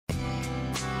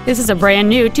This is a brand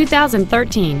new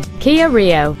 2013 Kia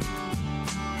Rio.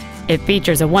 It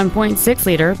features a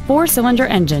 1.6-liter four-cylinder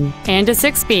engine and a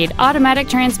 6-speed automatic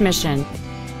transmission.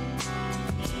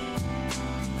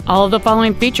 All of the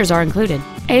following features are included: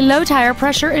 a low tire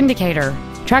pressure indicator,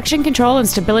 traction control and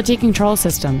stability control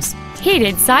systems,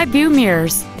 heated side view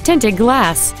mirrors, tinted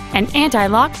glass, an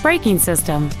anti-lock braking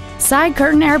system, side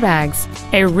curtain airbags,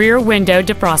 a rear window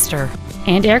defroster,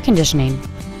 and air conditioning.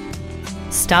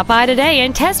 Stop by today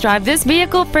and test drive this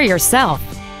vehicle for yourself.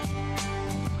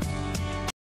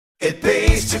 It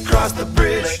pays to cross the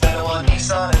bridge. Manawa,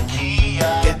 Nissan, and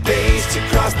Kia. It pays to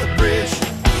cross the bridge.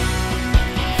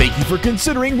 Thank you for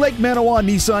considering Lake Manawa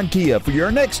Nissan Kia for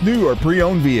your next new or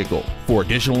pre-owned vehicle. For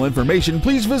additional information,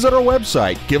 please visit our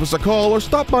website, give us a call, or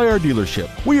stop by our dealership.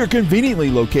 We are conveniently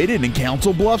located in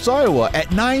Council Bluffs, Iowa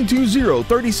at 920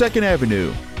 32nd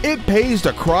Avenue. It pays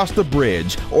to cross the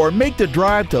bridge or make the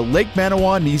drive to Lake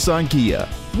Manawa Nissan Kia.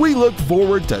 We look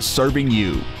forward to serving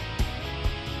you.